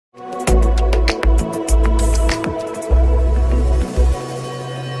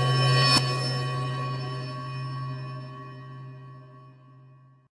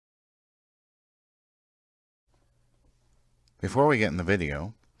Before we get in the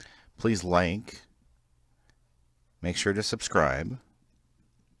video, please like, make sure to subscribe,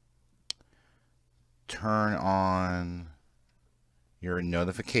 turn on your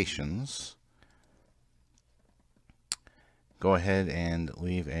notifications, go ahead and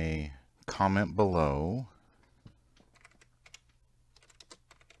leave a comment below,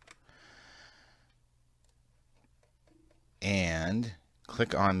 and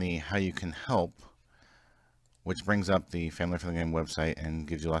click on the How You Can Help, which brings up the Family for the Game website and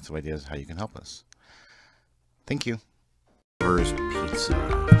gives you lots of ideas how you can help us. Thank you. First pizza.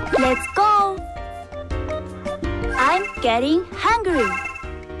 Let's go! I'm getting hungry.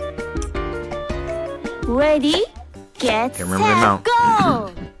 Ready, get, Okay, remember the amount.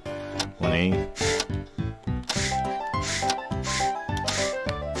 go! 180.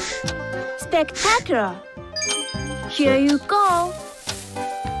 Spectacular! Here you go.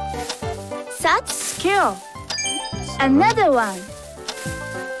 Such skill. Another one.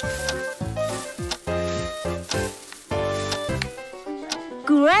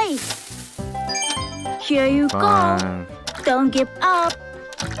 Great. Here you go. 5. Don't give up.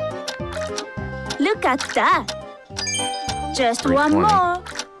 Look at that. Just one 320. more.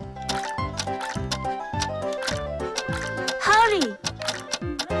 Hurry.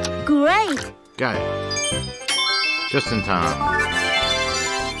 Great. Got it. Just in time.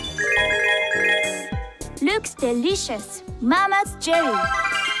 Looks delicious. Mama's jelly.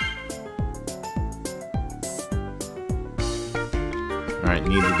 Alright,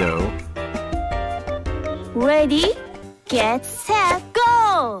 knead the dough. Ready, get, set,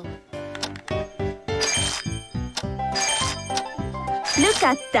 go! Look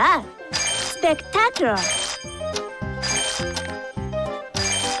at that. Spectacular.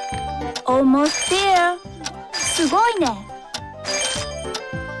 Almost there. すごいね.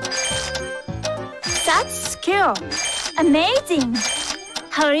 Such skill. Amazing.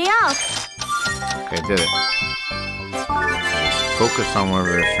 Hurry up. Okay, did it. Focus on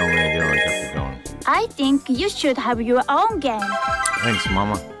whatever they're showing me to do. I kept it going. I think you should have your own game. Thanks,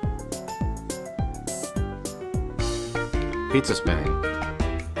 Mama. Pizza spinning.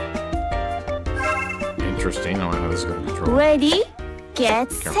 Interesting. I wonder how this is going to control. Ready, get,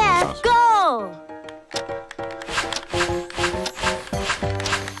 Careful, set, sauce. go!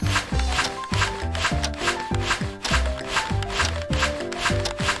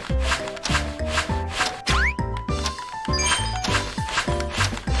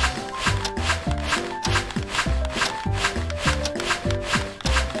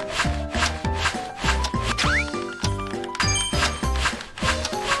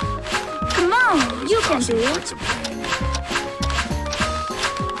 Come on, you can do it. It's a pain.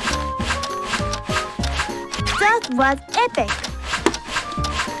 That was epic.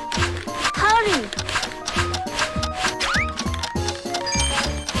 Hurry.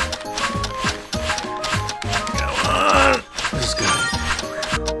 This is good.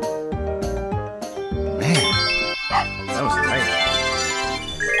 Man, that was tight.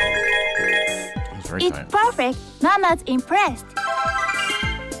 It was very It's tight. perfect. Mama's impressed.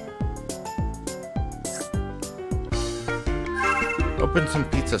 Open some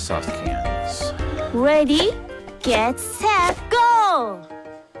pizza sauce cans. Ready, get, set, go!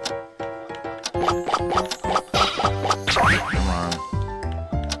 Come on.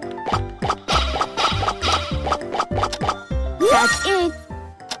 That's it.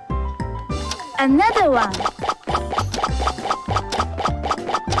 Another one.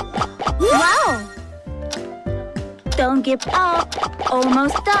 Wow! Don't give up.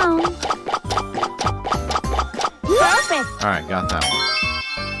 Almost done. Perfect. Alright, got that one.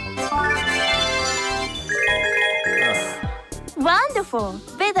 Wonderful.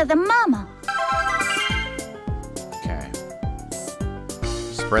 Better than Mama. Okay.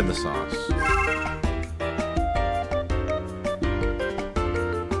 Spread the sauce.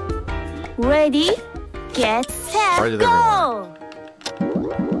 Ready, get, set, Spread it go!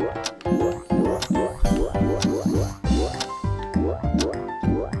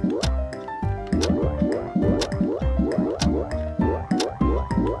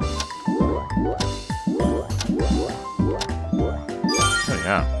 Oh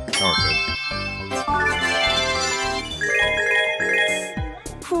yeah, that was good.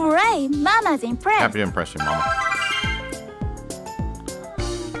 Hooray! Mama's impressed. Happy to impress you, Mama.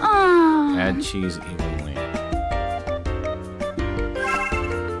 Oh, Add cheese evenly.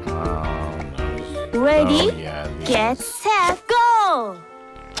 Oh, nice. Ready, Oh, yeah, these. get, set, go!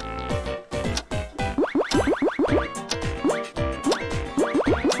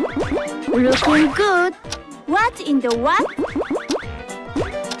 Looking good. What in the what?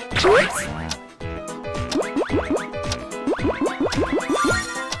 Oops.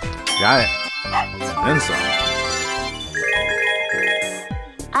 Got it. And then some.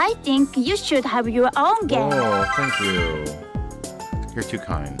 I think you should have your own game. Oh, thank you. You're too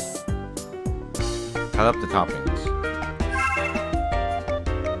kind. Cut up the toppings.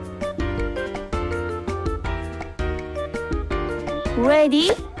 Ready,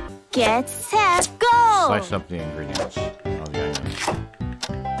 get set, go! Slice up the ingredients of the onions.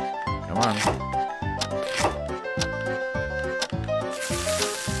 Come on.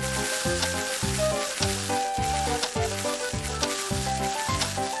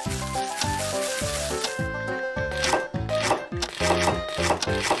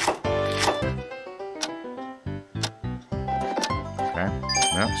 Okay,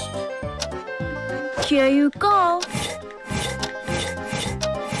 next. Here you go.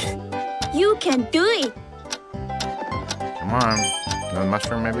 You can do it. Come on. Another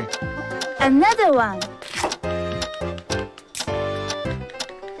mushroom, maybe? Another one.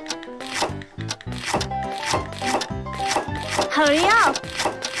 Hurry up.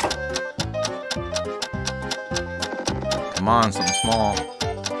 Come on, something small.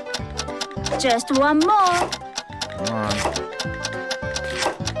 Just one more. Come on.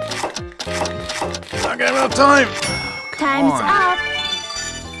 Not gonna have enough time. Time's up.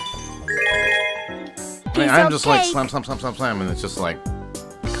 I mean, I'm just like slam, slam, slam, slam, slam, and it's just like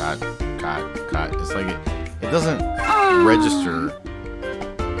cut, cut, cut. It's like it doesn't register.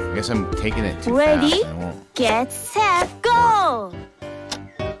 I guess I'm taking it too Ready? fast. I won't. Get set, go!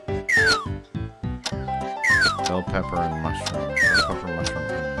 Bell pepper and mushroom. Bell pepper, mushroom,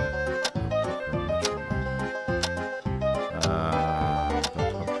 onion. Bell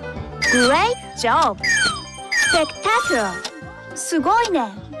pepper. Great job! Spectacular! すごい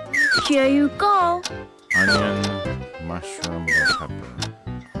ね! Here you go! Onion, mushroom, bell pepper.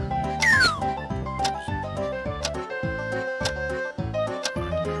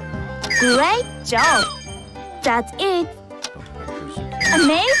 Great job! That's it!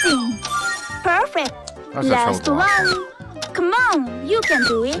 Amazing! Perfect! That's a Last total. one! Come on, you can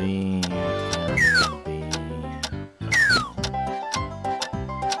do it! C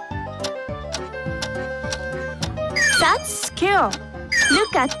That's skill!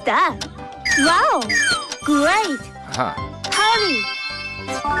 Look at that! Wow! Great! Aha. Hurry!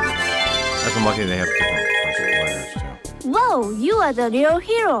 That's unlucky they have different letters too. Whoa! You are the real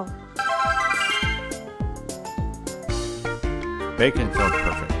hero! Bacon filled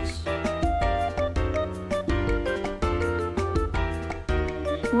perfect.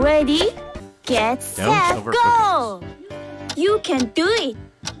 Ready? Get Don't set, overcook go! You can do it!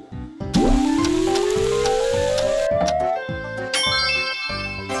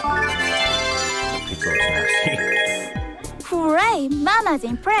 Pizza looks nasty. Hooray! Mama's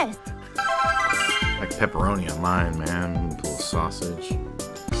impressed! Like pepperoni on mine, man. A little sausage.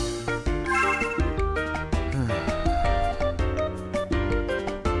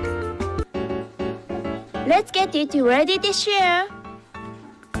 Let's get it ready to share!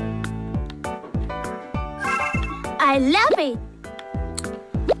 I love it!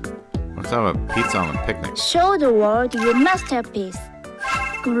 Let's have a pizza on a picnic. Show the world your masterpiece.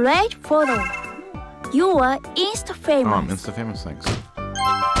 Great photo. You are Insta Oh, famous. I'm Insta famous, thanks.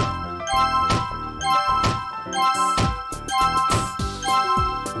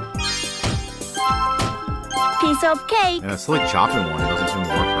 Piece of cake. Yeah, the silly chopping one doesn't seem to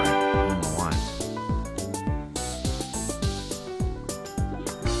work right. I don't know why.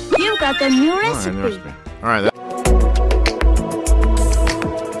 You got a new Oh, I recipe. know recipe. Alright,